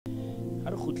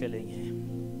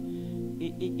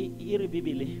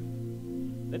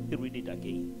Let me read it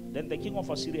again. Then the king of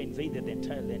Assyria invaded the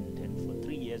entire land, and for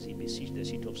 3 years he besieged the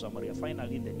city of Samaria.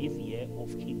 Finally, in the 9th year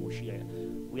of King Hoshea,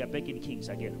 we are back in Kings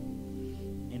again.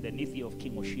 In the 9th year of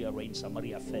King Hoshea reign,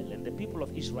 Samaria fell, and the people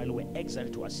of Israel were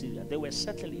exiled to Assyria. They were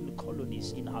settled in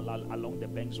colonies in Halal along the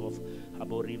banks of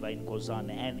Habor River in Gozan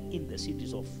and in the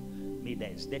cities of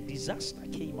Medes. The disaster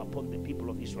came upon the people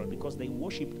of Israel because they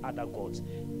worshipped other gods.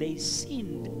 They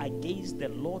sinned against the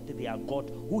Lord their God,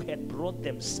 who had brought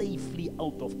them safely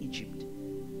out of Egypt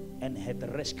and had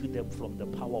rescued them from the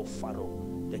power of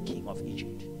Pharaoh, the king of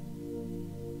Egypt.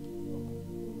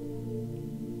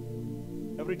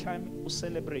 Every time we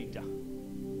celebrate,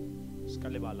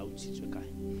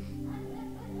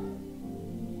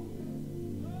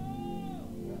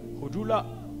 Hodula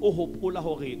o hopola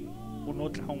hore o no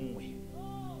tlangwe.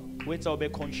 O etsa o be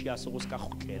conscious o ska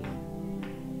khotlela.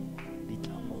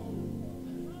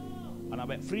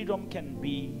 And freedom can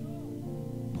be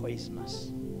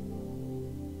poisonous.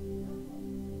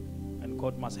 And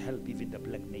God must help even the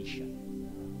black nation.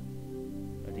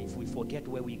 But if we forget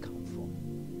where we come from,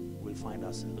 we'll find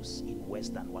ourselves in worse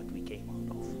than what we came out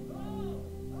of.